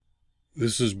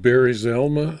This is Barry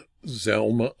Zalma,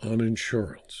 Zalma on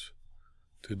Insurance.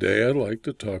 Today I'd like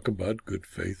to talk about good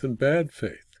faith and bad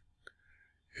faith.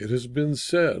 It has been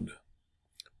said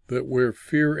that where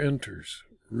fear enters,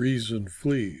 reason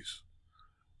flees.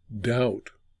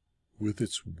 Doubt, with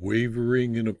its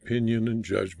wavering in opinion and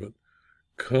judgment,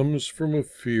 comes from a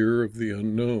fear of the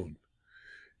unknown.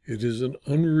 It is an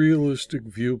unrealistic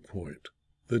viewpoint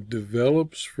that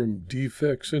develops from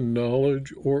defects in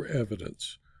knowledge or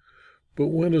evidence. But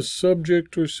when a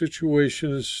subject or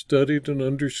situation is studied and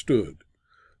understood,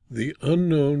 the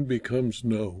unknown becomes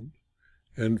known,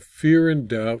 and fear and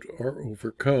doubt are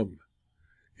overcome.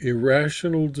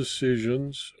 Irrational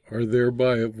decisions are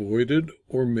thereby avoided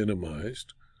or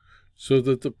minimized, so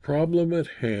that the problem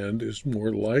at hand is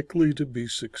more likely to be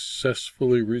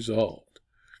successfully resolved.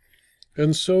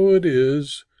 And so it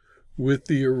is with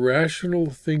the irrational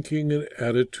thinking and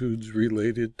attitudes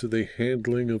related to the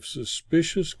handling of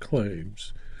suspicious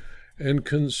claims and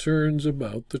concerns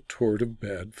about the tort of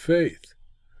bad faith.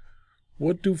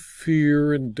 What do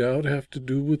fear and doubt have to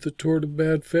do with the tort of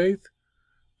bad faith?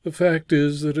 The fact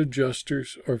is that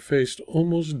adjusters are faced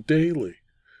almost daily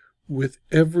with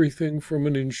everything from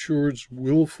an insured's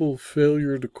willful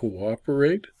failure to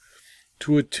cooperate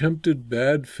to attempted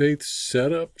bad faith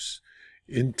setups,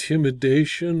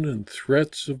 intimidation, and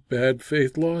threats of bad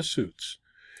faith lawsuits.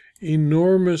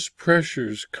 Enormous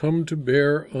pressures come to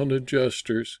bear on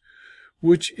adjusters,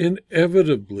 which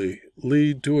inevitably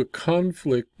lead to a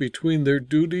conflict between their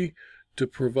duty to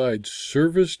provide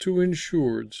service to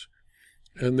insureds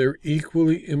and their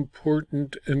equally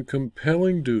important and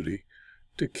compelling duty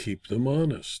to keep them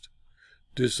honest.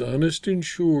 Dishonest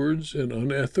insureds and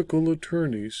unethical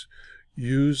attorneys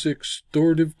use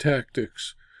extortive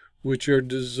tactics which are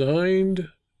designed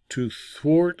to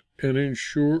thwart an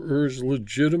insurer's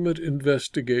legitimate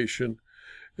investigation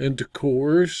and to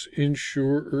coerce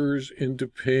insurers into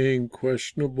paying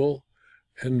questionable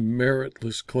and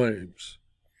meritless claims.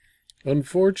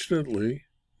 Unfortunately,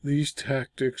 these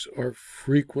tactics are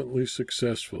frequently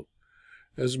successful,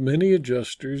 as many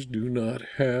adjusters do not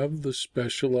have the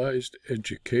specialized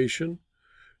education,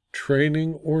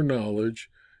 training, or knowledge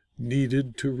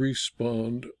needed to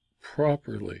respond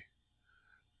properly.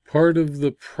 Part of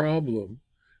the problem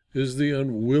is the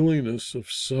unwillingness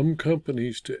of some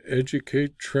companies to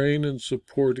educate, train, and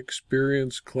support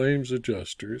experienced claims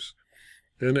adjusters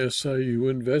and SIU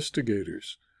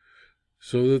investigators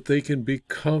so that they can be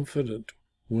confident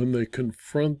when they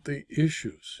confront the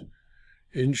issues.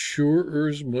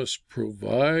 Insurers must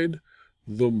provide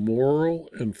the moral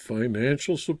and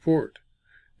financial support,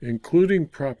 including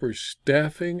proper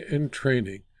staffing and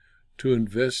training, to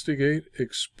investigate,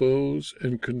 expose,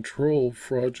 and control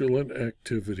fraudulent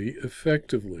activity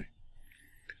effectively.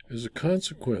 As a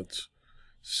consequence,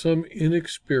 some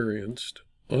inexperienced,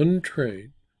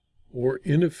 untrained, or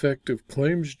ineffective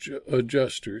claims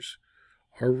adjusters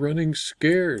are running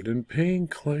scared and paying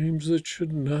claims that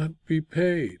should not be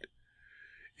paid.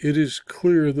 It is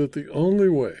clear that the only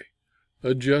way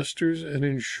adjusters and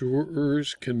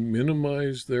insurers can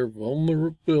minimize their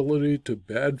vulnerability to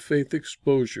bad faith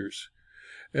exposures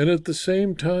and at the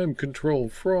same time control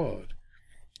fraud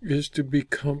is to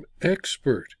become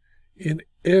expert in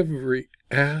every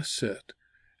asset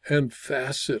and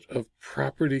facet of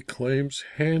property claims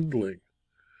handling.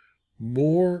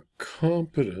 More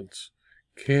competence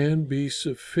can be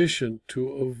sufficient to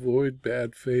avoid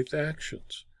bad faith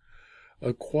actions.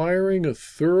 Acquiring a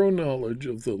thorough knowledge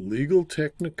of the legal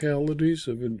technicalities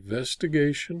of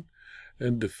investigation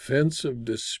and defense of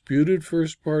disputed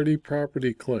first-party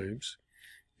property claims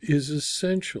is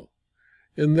essential.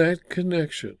 In that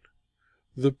connection,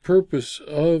 the purpose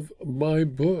of my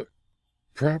book,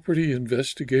 Property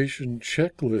Investigation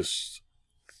Checklists,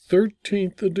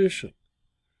 13th edition,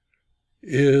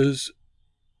 is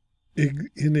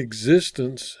in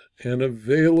existence and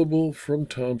available from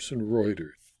Thomson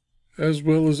Reuters, as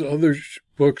well as other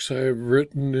books I have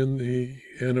written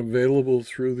and available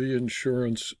through the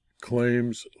insurance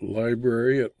claims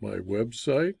library at my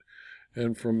website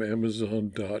and from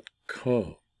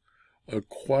Amazon.com.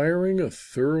 Acquiring a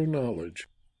thorough knowledge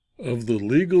of the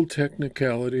legal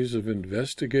technicalities of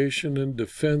investigation and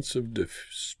defense of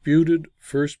disputed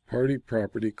first-party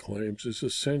property claims is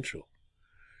essential.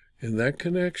 In that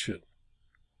connection,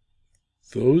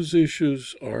 those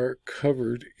issues are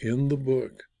covered in the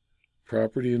book,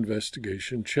 Property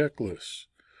Investigation Checklists.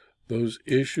 Those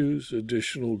issues,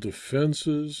 additional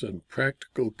defenses, and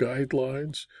practical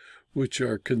guidelines which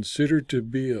are considered to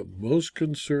be of most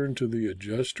concern to the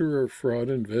adjuster or fraud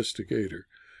investigator,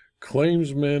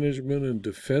 claims management, and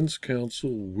defense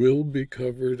counsel will be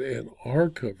covered and are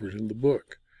covered in the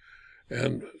book.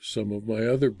 and some of my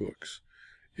other books.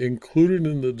 Included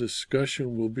in the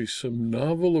discussion will be some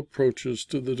novel approaches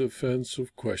to the defense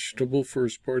of questionable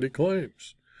first-party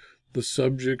claims. The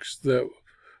subjects that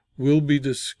will be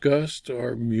discussed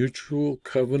are mutual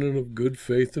covenant of good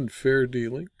faith and fair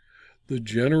dealing, the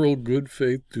general good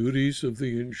faith duties of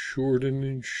the insured and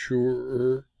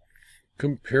insurer,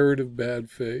 comparative bad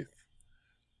faith,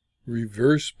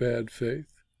 reverse bad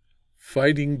faith,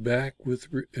 fighting back with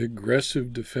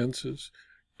aggressive defenses,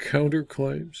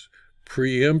 counterclaims,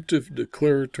 preemptive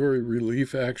declaratory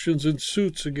relief actions, and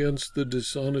suits against the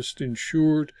dishonest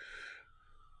insured,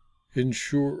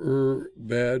 insurer,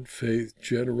 bad faith,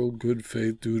 general good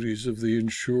faith duties of the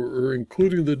insurer,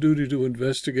 including the duty to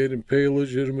investigate and pay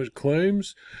legitimate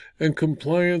claims, and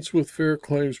compliance with fair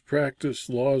claims practice,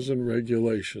 laws, and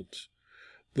regulations.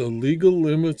 The legal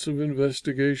limits of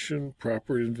investigation,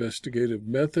 proper investigative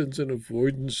methods, and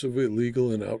avoidance of illegal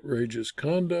and outrageous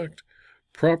conduct,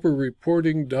 proper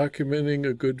reporting, documenting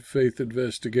a good faith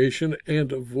investigation,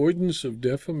 and avoidance of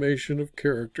defamation of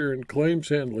character and claims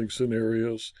handling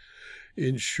scenarios,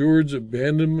 insured's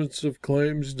abandonments of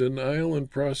claims, denial,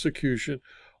 and prosecution,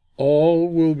 all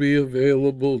will be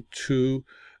available to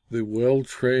the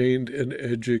well-trained and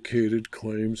educated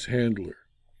claims handler.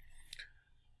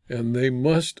 And they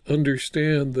must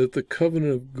understand that the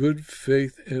covenant of good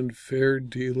faith and fair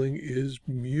dealing is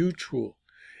mutual.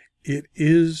 It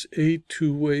is a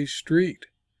two-way street.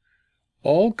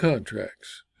 All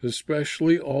contracts,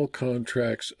 especially all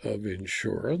contracts of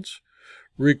insurance,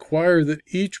 require that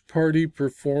each party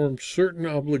perform certain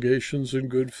obligations in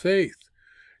good faith.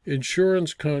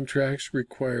 Insurance contracts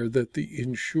require that the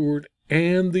insured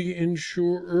and the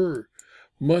insurer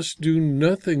must do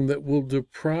nothing that will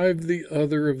deprive the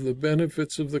other of the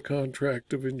benefits of the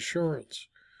contract of insurance.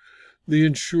 The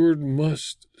insured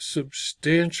must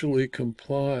substantially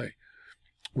comply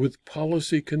with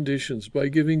policy conditions by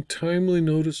giving timely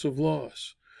notice of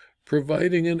loss,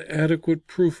 providing an adequate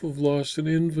proof of loss and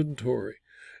inventory,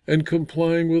 and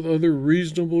complying with other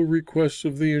reasonable requests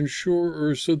of the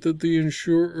insurer so that the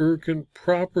insurer can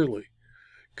properly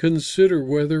consider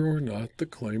whether or not the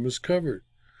claim is covered.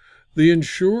 The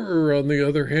insurer, on the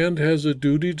other hand, has a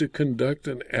duty to conduct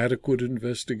an adequate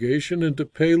investigation and to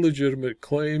pay legitimate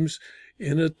claims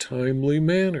in a timely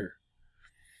manner.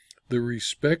 The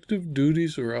respective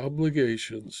duties or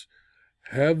obligations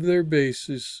have their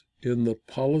basis in the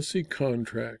policy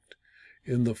contract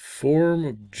in the form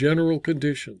of general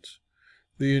conditions.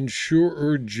 The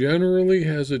insurer generally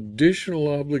has additional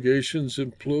obligations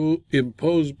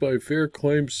imposed by fair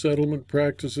claims settlement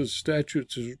practices,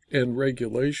 statutes, and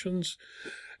regulations,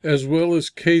 as well as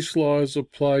case laws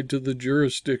applied to the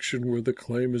jurisdiction where the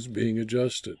claim is being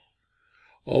adjusted.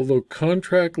 Although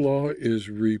contract law is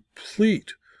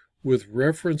replete with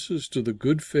references to the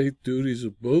good faith duties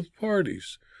of both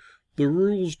parties, the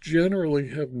rules generally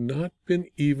have not been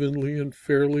evenly and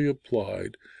fairly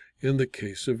applied in the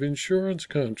case of insurance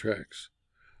contracts.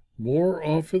 More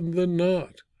often than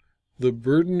not, the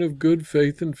burden of good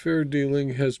faith and fair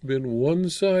dealing has been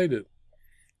one-sided,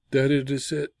 that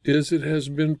it has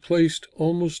been placed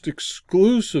almost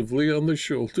exclusively on the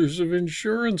shoulders of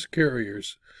insurance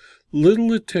carriers.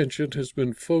 Little attention has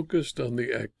been focused on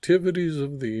the activities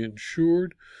of the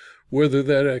insured, whether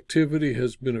that activity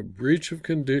has been a breach of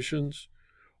conditions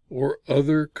or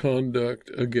other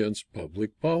conduct against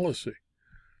public policy.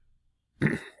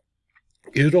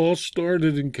 It all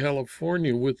started in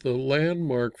California with the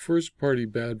landmark first-party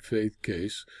bad faith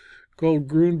case called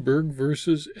Grunberg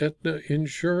versus Aetna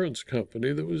Insurance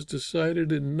Company that was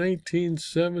decided in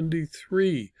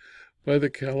 1973 by the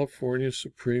California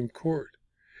Supreme Court.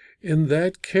 In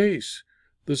that case,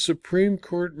 the Supreme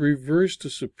Court reversed a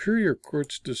Superior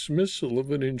Court's dismissal of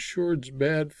an insured's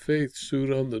bad faith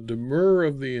suit on the demur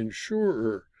of the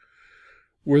insurer,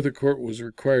 where the court was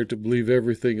required to believe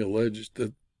everything alleged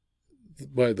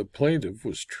by the plaintiff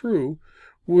was true,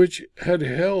 which had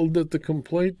held that the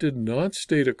complaint did not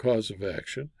state a cause of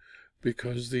action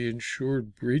because the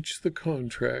insured breached the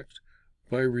contract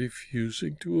by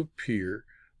refusing to appear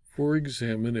for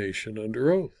examination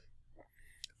under oath.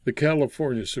 The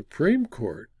California Supreme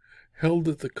Court held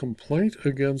that the complaint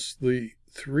against the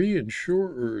three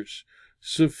insurers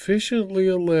sufficiently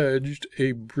alleged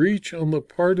a breach on the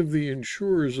part of the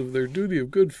insurers of their duty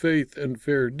of good faith and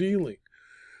fair dealing.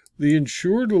 The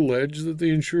insured alleged that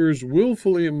the insurers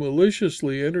willfully and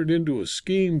maliciously entered into a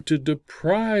scheme to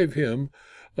deprive him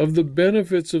of the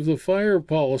benefits of the fire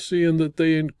policy and that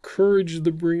they encouraged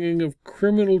the bringing of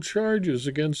criminal charges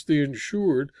against the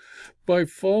insured by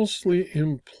falsely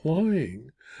implying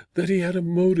that he had a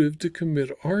motive to commit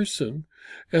arson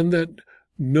and that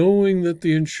Knowing that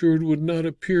the insured would not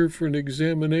appear for an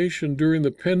examination during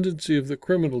the pendency of the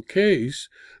criminal case,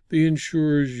 the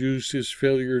insurers used his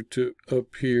failure to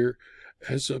appear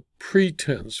as a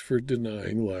pretense for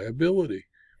denying liability.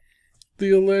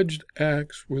 The alleged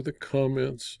acts were the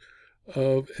comments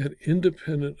of an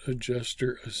independent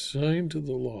adjuster assigned to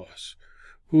the loss,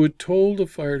 who had told a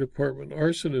fire department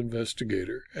arson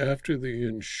investigator after the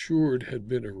insured had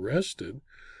been arrested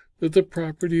that the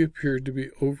property appeared to be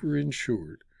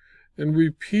overinsured, and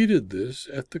repeated this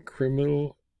at the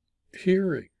criminal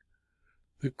hearing.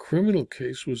 The criminal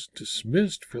case was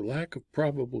dismissed for lack of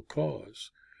probable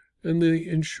cause, and the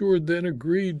insured then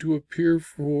agreed to appear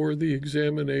for the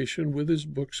examination with his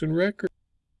books and records.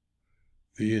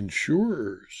 The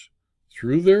insurers,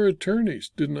 through their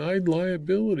attorneys, denied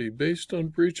liability based on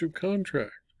breach of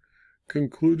contract,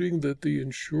 concluding that the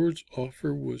insured's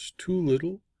offer was too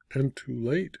little and too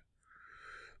late.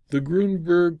 The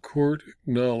Grunberg court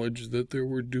acknowledged that there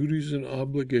were duties and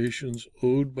obligations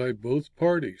owed by both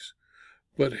parties,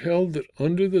 but held that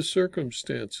under the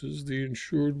circumstances the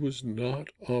insured was not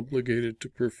obligated to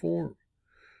perform.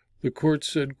 The court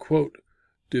said, quote,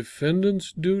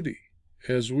 "Defendant's duty,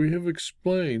 as we have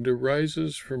explained,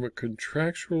 arises from a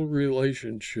contractual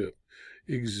relationship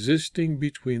existing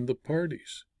between the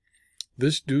parties.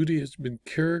 This duty has been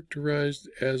characterized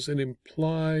as an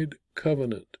implied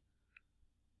covenant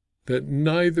that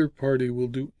neither party will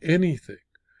do anything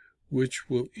which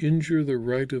will injure the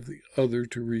right of the other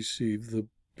to receive the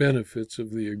benefits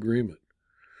of the agreement.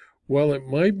 While it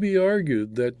might be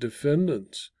argued that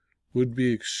defendants would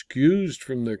be excused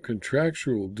from their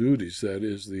contractual duties, that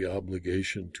is, the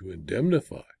obligation to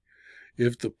indemnify,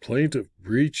 if the plaintiff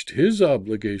breached his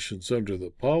obligations under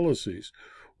the policies,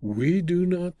 we do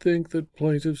not think that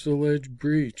plaintiff's alleged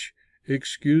breach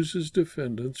excuses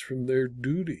defendants from their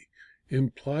duty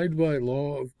implied by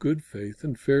law of good faith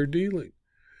and fair dealing.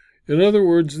 In other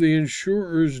words, the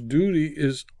insurer's duty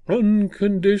is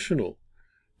unconditional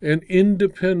and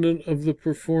independent of the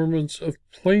performance of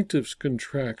plaintiff's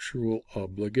contractual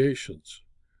obligations."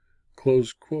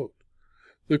 Close quote.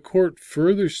 The court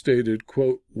further stated,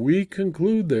 quote, "We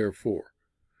conclude, therefore,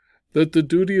 that the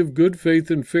duty of good faith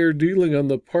and fair dealing on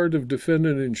the part of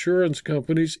defendant insurance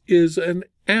companies is an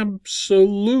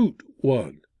absolute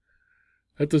one.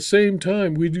 At the same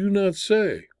time, we do not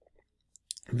say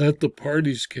that the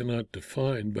parties cannot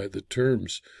define by the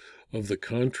terms of the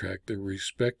contract their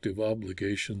respective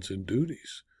obligations and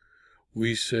duties.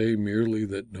 We say merely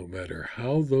that no matter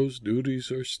how those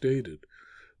duties are stated,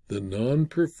 the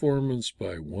non-performance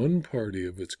by one party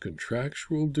of its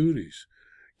contractual duties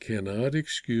cannot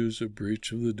excuse a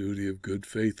breach of the duty of good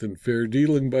faith and fair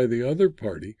dealing by the other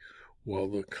party while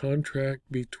the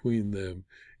contract between them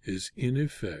is in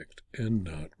effect and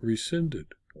not rescinded."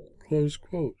 Close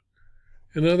quote.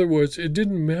 In other words, it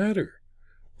didn't matter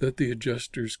that the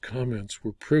adjuster's comments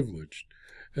were privileged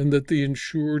and that the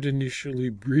insured initially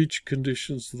breached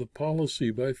conditions of the policy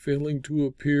by failing to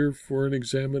appear for an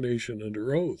examination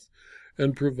under oath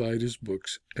and provide his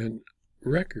books and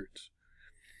records.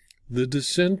 The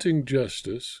dissenting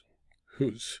justice,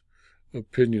 whose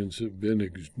opinions have been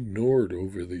ignored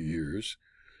over the years,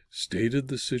 stated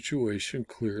the situation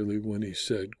clearly when he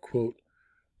said, quote,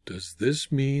 "Does this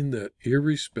mean that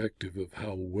irrespective of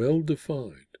how well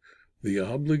defined the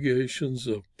obligations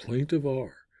of plaintiff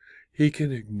are, he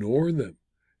can ignore them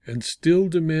and still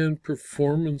demand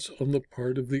performance on the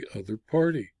part of the other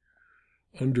party?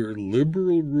 Under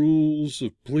liberal rules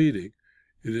of pleading,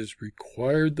 it is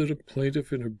required that a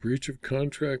plaintiff in a breach of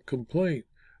contract complaint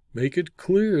make it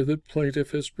clear that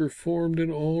plaintiff has performed in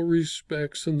all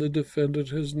respects and the defendant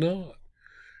has not.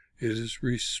 It is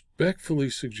respectfully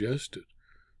suggested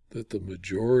that the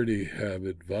majority have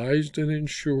advised an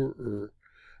insurer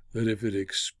that if it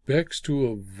expects to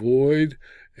avoid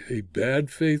a bad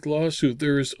faith lawsuit,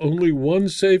 there is only one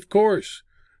safe course: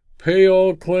 pay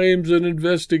all claims and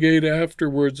investigate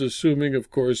afterwards, assuming, of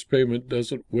course, payment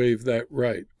doesn't waive that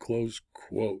right." Close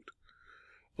quote.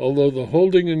 Although the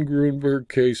Holding and Grunberg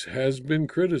case has been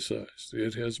criticized,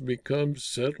 it has become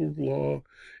settled law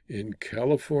in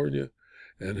California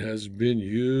and has been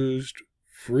used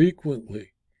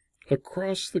frequently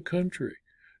across the country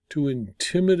to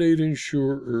intimidate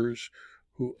insurers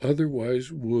who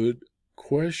otherwise would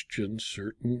question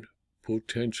certain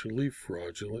potentially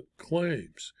fraudulent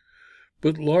claims.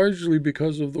 But largely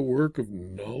because of the work of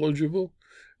knowledgeable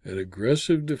and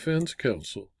aggressive defense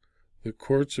counsel, the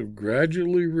courts have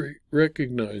gradually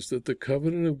recognized that the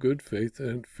covenant of good faith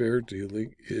and fair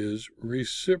dealing is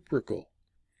reciprocal.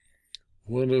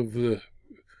 One of the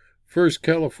First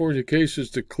California cases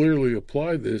to clearly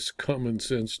apply this common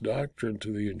sense doctrine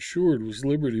to the insured was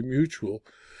Liberty Mutual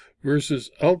versus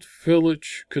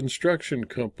Altfillich Construction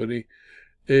Company,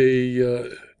 a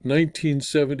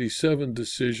 1977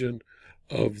 decision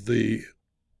of the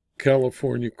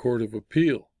California Court of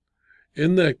Appeal.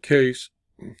 In that case,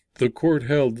 the court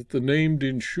held that the named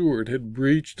insured had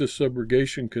breached a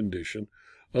subrogation condition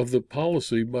of the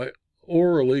policy by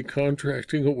orally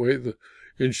contracting away the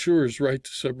insurer's right to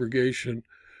subrogation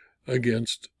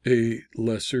against a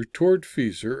lesser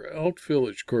tortfeasor,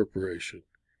 Altfillich Corporation.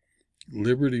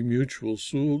 Liberty Mutual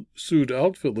sued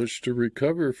Altfillich to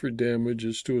recover for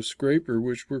damages to a scraper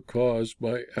which were caused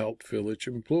by Altfillich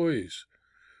employees.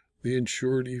 The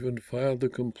insured even filed a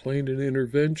complaint and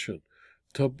intervention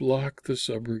to block the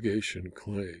subrogation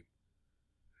claim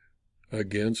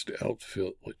against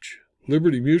Altfillich.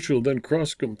 Liberty Mutual then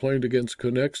cross-complained against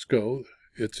Conexco,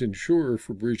 its insurer,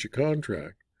 for breach of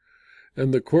contract,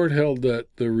 and the court held that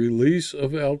the release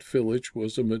of Altfillich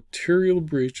was a material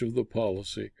breach of the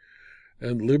policy,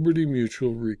 and Liberty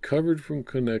Mutual recovered from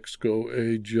Conexco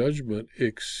a judgment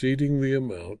exceeding the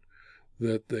amount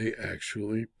that they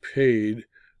actually paid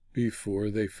before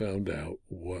they found out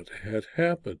what had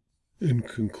happened. In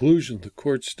conclusion, the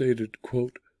court stated,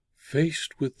 quote,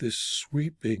 "Faced with this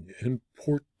sweeping and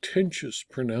portentous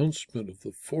pronouncement of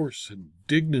the force and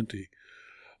dignity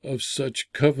of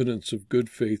such covenants of good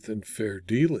faith and fair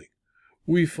dealing,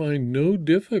 we find no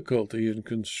difficulty in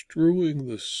construing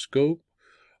the scope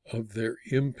of their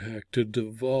impact to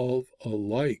devolve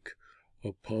alike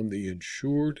upon the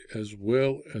insured as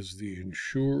well as the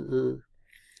insurer,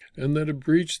 and that a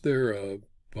breach thereof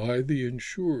by the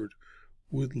insured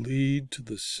would lead to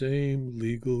the same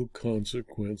legal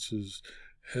consequences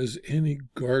as any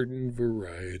garden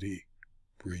variety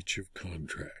breach of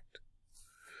contract."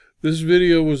 This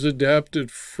video was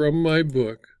adapted from my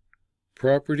book,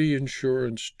 Property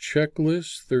Insurance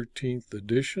Checklist, 13th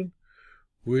edition,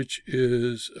 which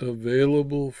is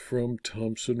available from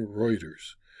Thomson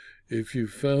Reuters. If you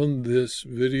found this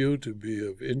video to be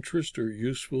of interest or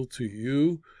useful to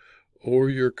you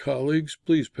or your colleagues,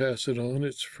 please pass it on.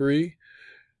 It's free.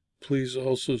 Please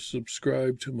also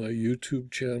subscribe to my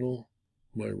YouTube channel,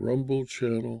 my Rumble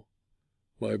channel,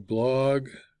 my blog,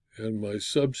 and my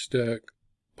Substack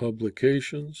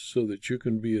publications so that you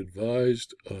can be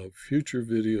advised of future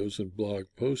videos and blog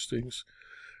postings.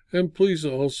 And please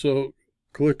also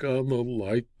click on the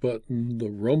like button, the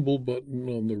Rumble button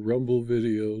on the Rumble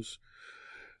videos,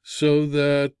 so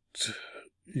that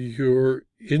your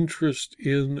interest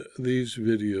in these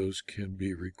videos can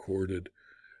be recorded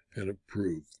and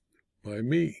approved by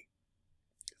me.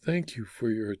 Thank you for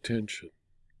your attention.